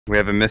We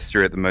have a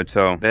mystery at the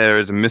motel. There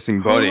is a missing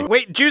body.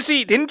 Wait,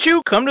 Juicy, didn't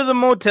you come to the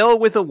motel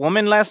with a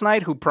woman last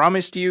night who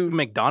promised you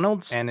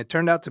McDonald's? And it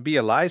turned out to be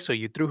a lie, so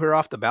you threw her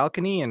off the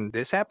balcony and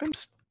this happened?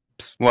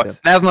 What? Yeah.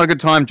 Now's not a good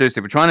time,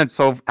 Juicy. We're trying to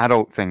solve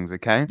adult things,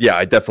 okay? Yeah,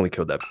 I definitely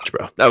killed that bitch,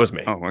 bro. That was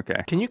me. Oh,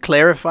 okay. Can you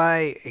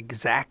clarify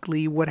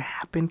exactly what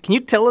happened? Can you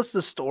tell us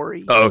the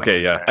story? Oh,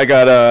 okay, yeah. I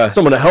got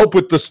someone to help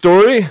with the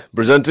story.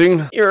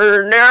 Presenting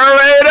your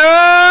narrator!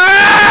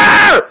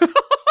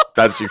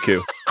 That's your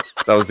cue.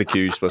 That was the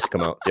cue you're supposed to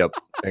come out. Yep,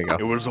 there you go.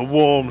 It was a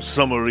warm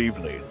summer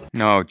evening.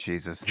 Oh,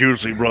 Jesus.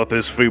 Juicy brought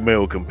this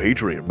female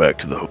compatriot back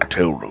to the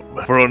hotel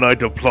room for a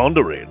night of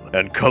plundering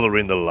and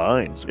coloring the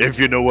lines, if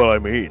you know what I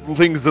mean.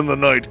 Things in the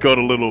night got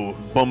a little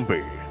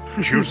bumpy.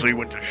 Juicy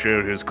went to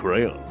share his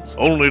crayons,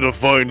 only to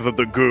find that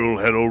the girl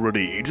had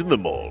already eaten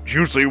them all.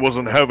 Juicy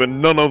wasn't having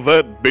none of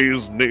that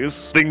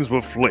business. Things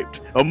were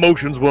flipped,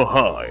 emotions were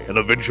high, and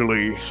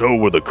eventually, so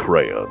were the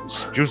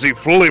crayons. Juicy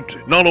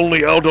flipped not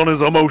only out on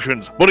his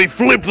emotions, but he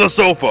flipped the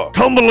sofa,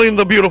 tumbling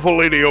the beautiful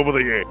lady over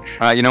the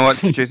edge. You know what,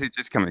 Juicy,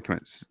 just come here.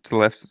 To the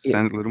left.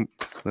 Stand a little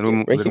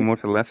more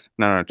to the left.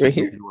 No, right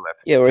here. Left.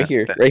 Yeah, right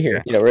here. Right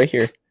here. Yeah, right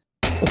here.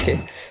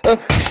 Okay.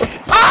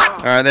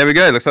 Alright, there we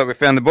go. Looks like we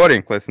found the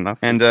body. Close enough.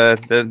 And there's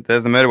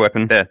the murder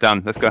weapon. There,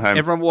 done. Let's go home.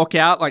 Everyone walk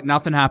out like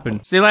nothing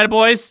happened. See you later,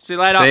 boys. See you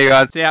later. See you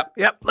guys. See ya.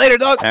 Yep, later,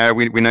 dog.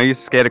 We know you're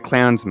scared of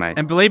clowns, mate.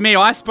 And believe me,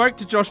 I spoke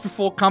to Josh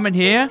before coming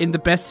here in the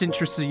best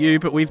interest of you,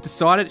 but we've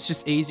decided it's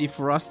just easier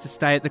for us to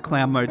stay at the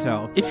Clown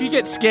Motel. If you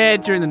get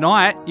scared during the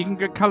night, you can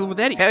go cuddle with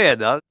Eddie. Hell yeah,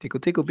 dog.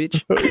 Tickle, tickle,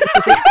 bitch.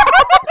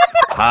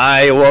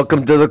 Hi,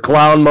 welcome to the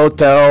Clown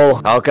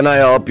Motel. How can I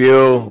help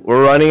you?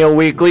 We're running a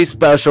weekly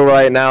special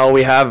right now.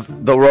 We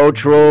have the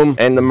roach room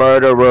and the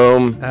murder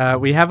room.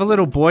 We have a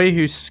little boy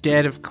who's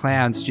scared of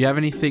clowns. Do you have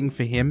anything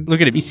for him?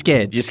 Look at him, he's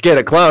scared. You scared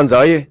of clowns,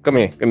 are you? Come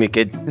here,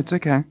 kid. It's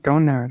okay. Go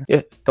on, narrator.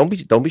 Yeah, don't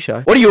be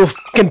shy. What are you, a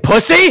fucking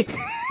pussy?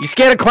 You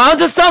scared of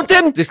clowns or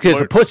something? This kid's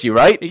a pussy,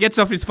 right? He gets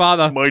off his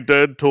father. My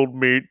dad told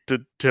me to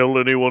tell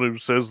anyone who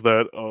says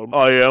that,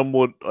 I am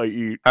what I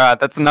eat. Alright,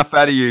 that's enough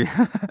out of you.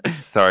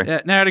 Sorry.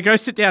 Yeah, narrator, go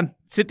sit down.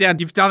 Sit down.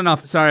 You've done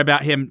enough. Sorry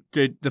about him,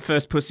 dude. The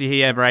first pussy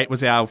he ever ate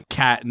was our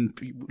cat, and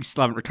we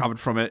still haven't recovered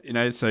from it, you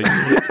know, so...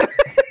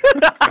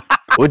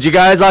 Would you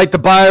guys like to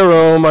buy a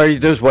room, or are you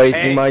just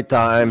wasting my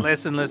time?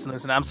 Listen.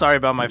 I'm sorry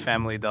about my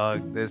family,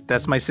 dog.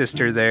 That's my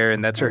sister there,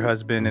 and that's her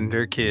husband and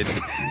her kid.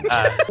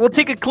 We'll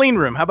take a clean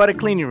room. How about a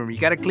clean room? You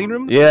got a clean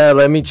room? Yeah,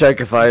 let me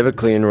check if I have a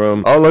clean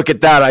room. Oh, look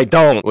at that. I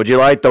don't. Would you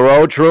like the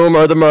roach room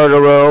or the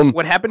murder room?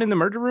 What happened in the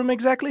murder room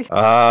exactly?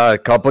 A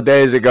couple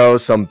days ago,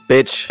 some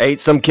bitch ate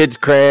some kid's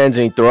crayons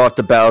and he threw off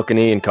the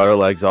balcony and cut her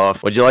legs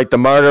off. Would you like the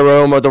murder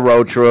room or the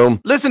roach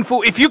room? Listen,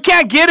 fool, if you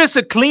can't get us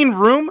a clean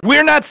room,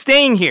 we're not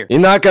staying here. You're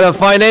not gonna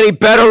find any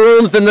better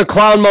rooms than the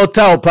Clown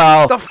Motel,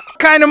 pal. The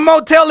kind of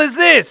motel is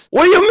this?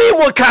 What do you mean,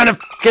 what kind of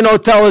fucking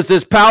hotel is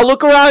this, pal?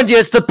 Look around you,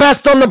 it's the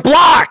best on the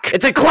block.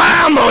 It's a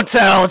clown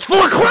motel. It's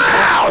full of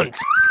clowns.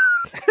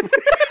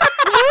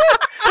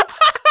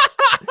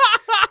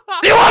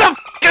 Do you want a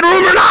fucking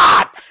room or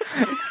not?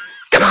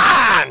 Come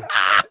on.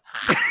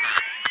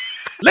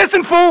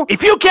 Listen, fool,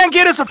 if you can't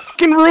get us a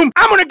fucking room,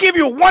 I'm gonna give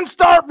you a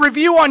 1-star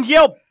review on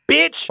Yelp,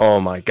 bitch. Oh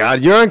my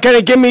god, you aren't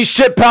gonna give me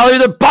shit, pal.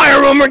 Either buy a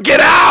room or get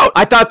out.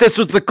 I thought this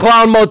was the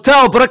Clown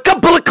Motel, but a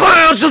couple of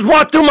clowns just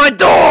walked through my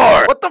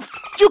door. What the f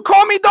did you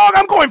call me, dog?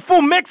 I'm going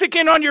full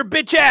Mexican on your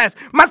bitch ass.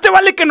 Más te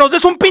vale que nos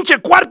des un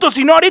pinche cuarto,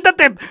 si no ahorita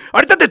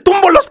te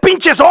tumbo los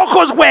pinches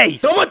ojos, güey.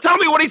 Someone tell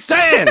me what he's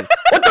saying.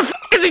 What the f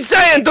is he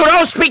saying, dude? I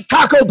don't speak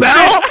Taco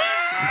Bell.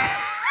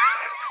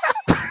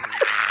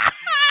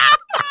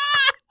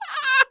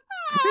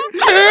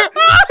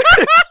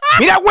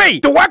 Mira, güey,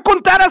 te voy a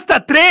contar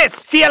hasta 3.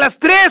 Si a las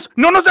 3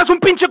 no nos das un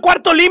pinche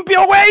cuarto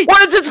limpio, güey.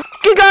 What is this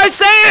fucking guy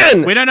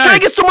saying? We don't know. Can I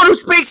get someone who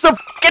speaks the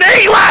fucking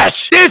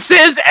English? This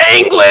is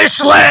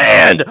English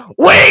land.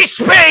 We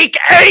speak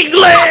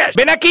English.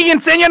 Ven aquí y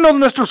enséñanos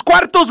nuestros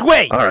cuartos,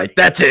 güey. All right,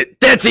 that's it.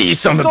 That's it, you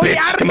son of a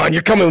bitch. Come on,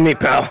 you're coming with me,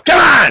 pal. Come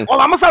on. O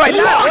vamos a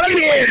bailar. Walk in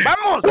here.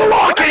 Vamos. We're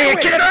walking here,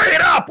 kid. Hurry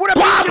it up. Blah,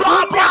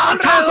 blah, blah.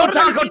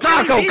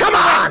 Taco. Come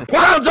on.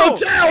 Clowns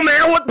Hotel,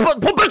 man. What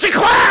bunch of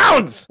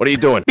clowns? What are you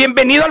doing?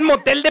 Bienvenido al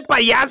motel de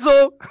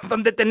payaso,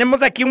 donde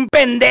tenemos aquí un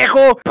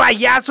pendejo,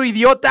 payaso,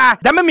 idiota.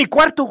 Dame mi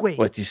cuarto, güey.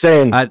 What's he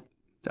saying? I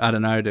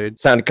don't know, dude.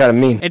 Sounded kind of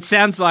mean. It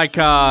sounds like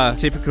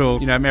typical,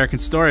 you know, American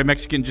story. A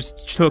Mexican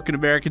just took an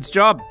American's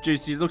job.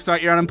 Juicy, looks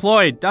like you're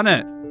unemployed. Done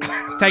it.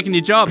 It's taking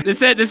your job.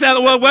 This is how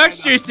the world works,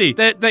 Juicy.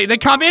 They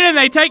come in and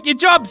they take your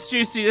jobs,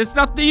 Juicy. There's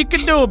nothing you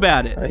can do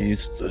about it. I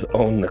used to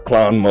own the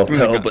Clown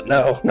Motel, but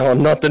now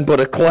I'm nothing but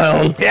a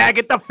clown. Yeah,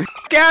 get the f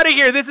out of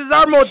here. This is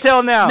our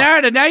motel now.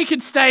 Narrator, now you can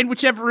stay in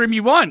whichever room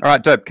you want.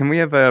 Alright, dope. Can we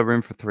have a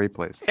room for 3,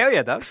 please? Hell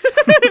yeah, dog.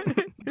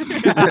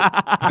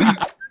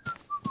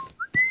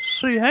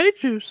 See, hey,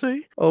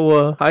 Juicy.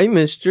 Oh, hi,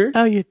 mister.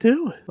 How you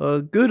doing?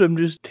 Good. I'm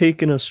just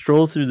taking a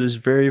stroll through this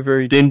very,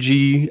 very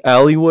dingy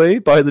alleyway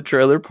by the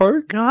trailer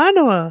park. No, I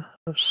know a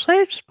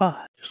safe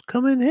spot. Just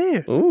come in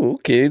here. Oh,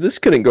 okay. This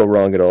couldn't go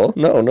wrong at all.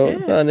 No,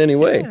 not in any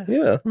way.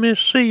 Yeah. Let me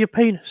see your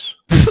penis.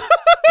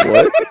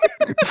 What?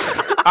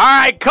 All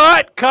right,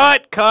 cut.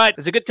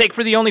 It's a good take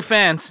for the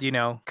OnlyFans, you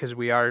know, because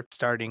we are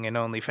starting an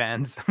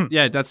OnlyFans.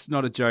 Yeah, that's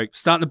not a joke.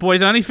 Starting the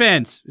boys'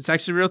 OnlyFans. It's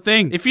actually a real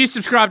thing. If you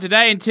subscribe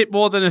today and tip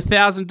more than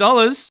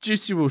 $1,000,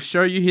 Juicy will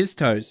show you his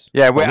toes.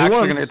 Yeah, we're Who actually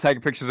wants? going to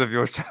take pictures of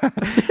your toes.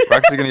 We're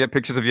actually going to get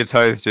pictures of your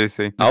toes,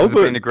 Juicy. This has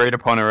been agreed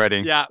upon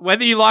already. Yeah,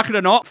 whether you like it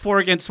or not, 4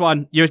 against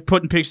 1, you're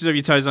putting pictures of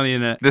your toes on the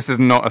internet. This is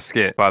not a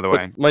skit, by the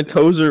way. My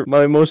toes are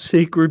my most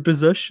sacred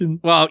possession.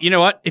 Well, you know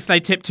what? If they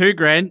tip $2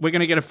 grand, we're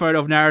going to get a photo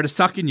of Narrow to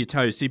suck in your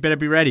toes, so you better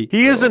be ready.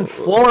 He is in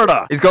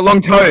Florida. He's got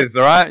long toes,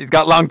 all right? He's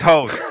got long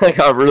toes. I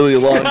got really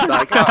long.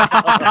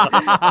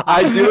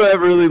 I do have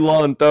really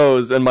long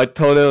toes, and my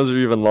toenails are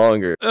even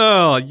longer.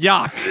 Oh,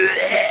 yuck.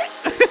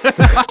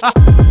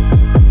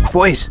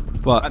 Boys,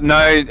 What? No,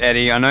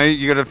 Eddie, I know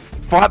you got to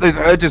fight those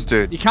urges,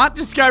 dude. You can't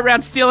just go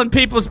around stealing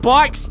people's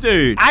bikes,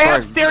 dude. I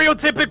have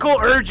stereotypical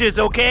urges,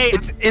 okay?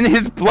 It's in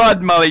his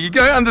blood, Mully. You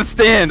don't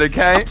understand,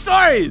 okay? I'm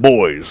sorry.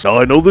 Boys, now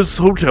I know this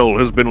hotel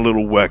has been a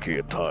little wacky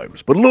at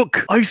times, but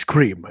look, ice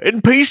cream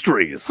and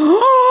pastries.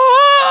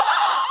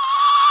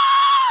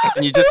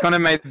 And you just kind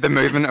of made the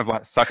movement of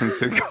like sucking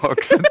 2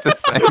 cocks at the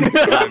same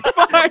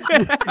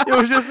time. It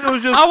was just.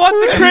 I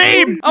want the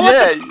cream. I want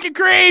the fucking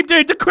cream,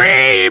 dude. The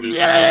cream.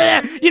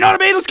 Yeah. You know what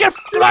I mean? Let's get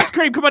fucking ice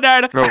cream. Come on,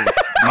 Darren. Bro, I'm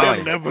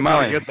Mully, never gonna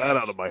Mully. get that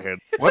out of my head.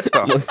 What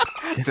the?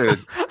 Dude,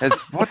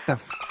 what the?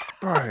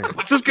 Bro.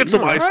 Let's just get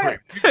some ice cream.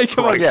 Hey,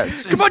 come on. Yeah,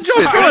 Come on, shit.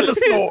 Josh. Come Get on. in the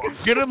store.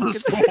 Get in the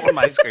store.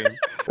 ice cream.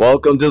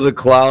 Welcome to the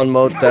Clown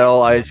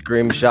Motel Ice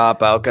Cream Shop.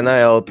 How can I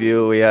help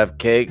you? We have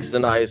cakes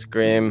and ice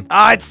cream.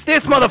 It's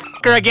this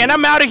motherfucker again.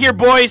 I'm out of here,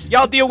 boys.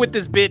 Y'all deal with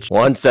this bitch.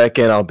 1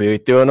 second, I'll be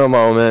with you in a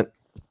moment.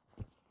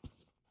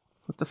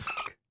 What the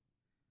fuck?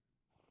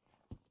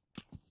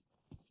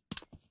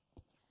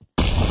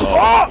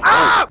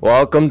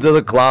 Welcome to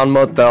the Clown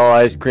Motel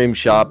Ice Cream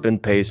Shop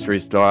and Pastry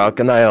Store. How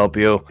can I help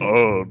you?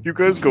 You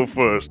guys go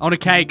first. I want a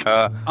cake.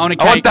 I want a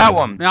cake. I want that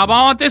one. No, but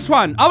I want this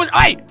one. I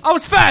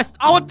was first.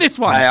 I want this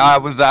one. Hey, I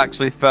was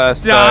actually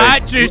first.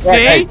 Alright, Juicy.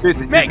 Hey,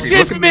 Juicy,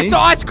 Excuse me, look at Mr.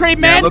 Ice Cream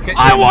Man. look at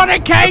I me. want a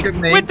cake Look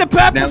at me. with the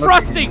purple Now look at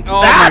frosting.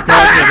 Oh my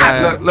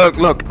god.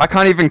 Look. I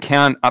can't even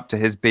count up to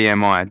his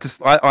BMI.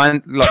 Just,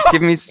 look,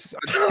 give me some.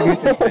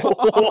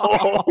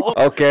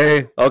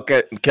 Okay.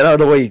 Get out of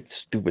the way,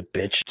 stupid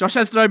bitch. Josh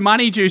has no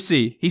money,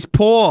 Juicy. He's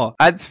poor.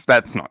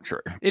 That's not true.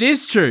 It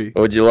is true.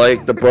 Would you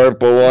like the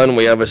purple one?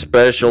 We have a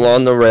special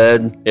on the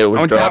red. It was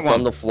want that dropped one.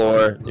 on the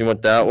floor. You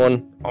want that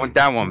one? I want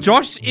that one.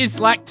 Josh is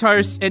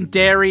lactose and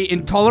dairy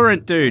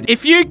intolerant, dude.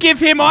 If you give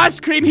him ice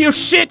cream, he'll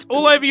shit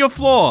all over your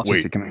floor.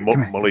 Wait, come here,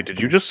 come here. Molly,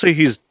 did you just say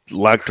he's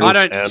lactose I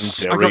don't. and I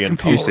dairy got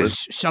confused. intolerant?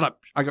 Shut up.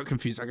 I got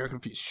confused.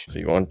 So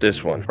you want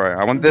this one? Bro,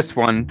 I want this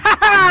one.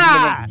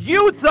 Ha!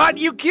 You thought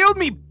you killed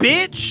me,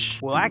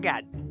 bitch. Well, I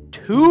got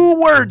 2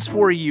 words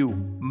for you,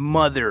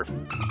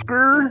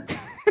 motherfucker.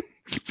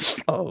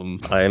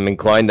 I am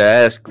inclined to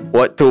ask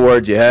what 2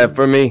 words you have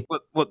for me.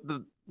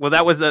 Well,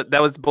 that was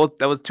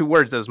 2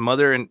 words. That was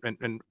mother and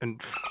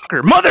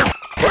fucker. Mother.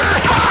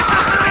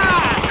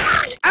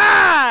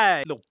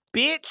 Little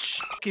bitch.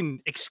 Fucking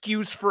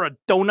excuse for a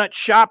donut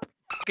shop.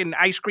 Fucking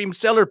ice cream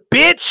seller,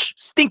 bitch.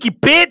 Stinky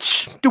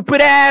bitch. Stupid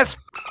ass.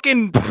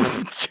 Fucking.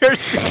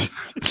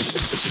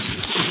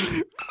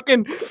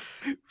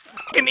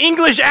 fucking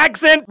English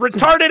accent.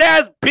 Retarded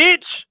ass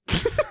bitch.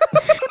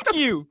 Fuck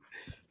you.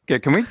 Okay,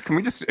 can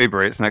we just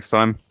Uber Eats next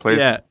time, please?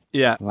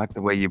 Yeah. I like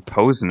the way you're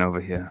posing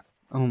over here.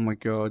 Oh my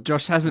god.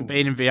 Josh hasn't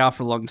been in VR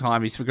for a long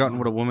time. He's forgotten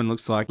what a woman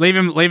looks like. Leave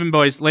him,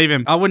 boys. Leave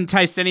him. I wouldn't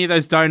taste any of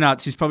those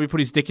donuts. He's probably put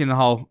his dick in the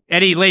hole.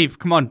 Eddie, leave.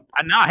 Come on.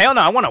 Nah, hell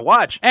no. I want to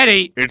watch.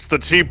 Eddie! It's the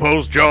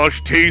T-pose,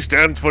 Josh. T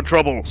stands for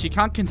trouble. She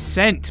can't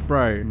consent,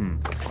 bro.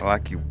 I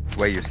like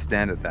where you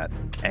stand at that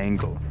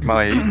angle.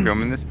 Molly, are you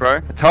filming this, bro?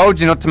 I told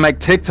you not to make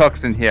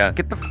TikToks in here.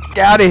 Get the f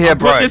out of here,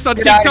 bro. Put this on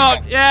Get out of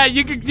TikTok. Yeah,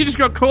 you just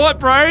got caught,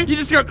 bro. I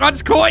just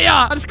caught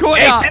ya.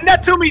 Hey, send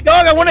that to me,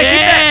 dog. I want to get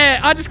that.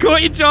 Yeah, I just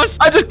caught you, Josh.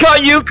 I just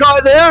caught you,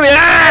 caught them.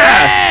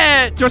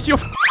 Yeah! Josh, you're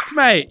f***ed,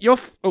 mate. You're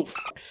f***ed.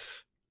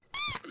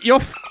 You're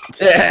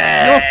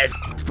f***ed,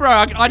 bro.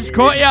 I just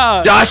caught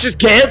ya. Josh is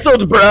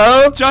canceled,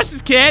 bro. Josh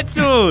is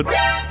cancelled.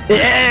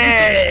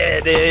 Yeah,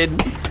 dude.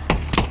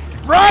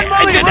 Run, I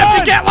Molly, didn't have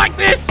to get like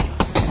this.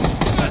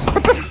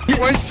 You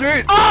won't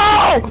shoot.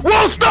 Oh,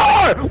 World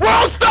Star!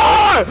 World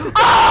Star!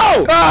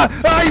 Oh!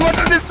 You want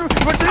this?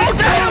 What's this?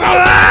 Okay,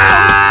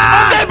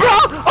 bro!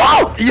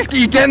 Oh!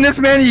 You getting this,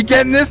 man? You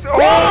getting this? Oh,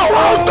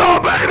 World Star,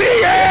 baby!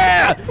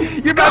 Yeah!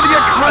 you're about to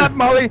get clapped,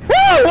 Molly.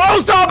 Woo!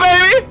 World Star,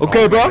 baby!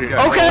 Okay, bro. Okay.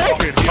 Okay.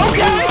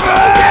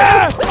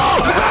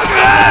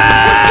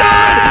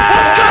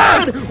 What's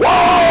good?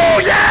 Whoa!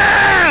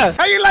 Yeah!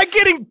 How you like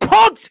getting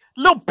punked,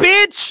 little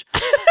bitch?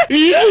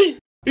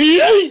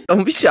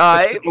 Don't be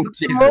shy. Put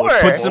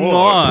some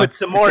more. Put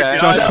some more, Okay.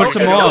 Josh, put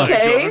some more.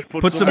 Okay.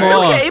 Put some It's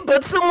more. okay,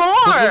 put some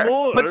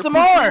more. Put some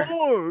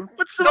more.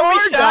 Put some more,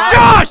 Josh.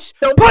 Josh,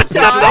 Don't be put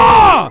some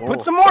shy. more.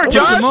 Put some more, Put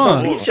Josh. some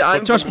more. Don't be shy.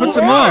 Josh, put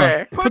some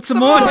more. Put some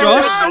more,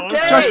 Josh.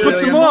 Okay. Josh, put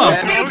some more.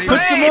 Don't be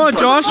Put some afraid. more, Put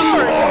Josh. some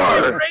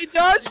more. Right,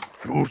 Josh?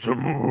 Put some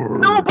more.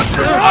 No, put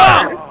some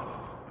more.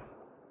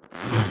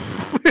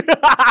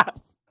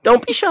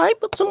 Don't be shy,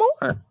 put some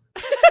more.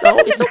 No,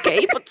 it's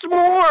okay, put some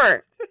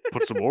more.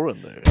 Put some more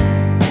in there.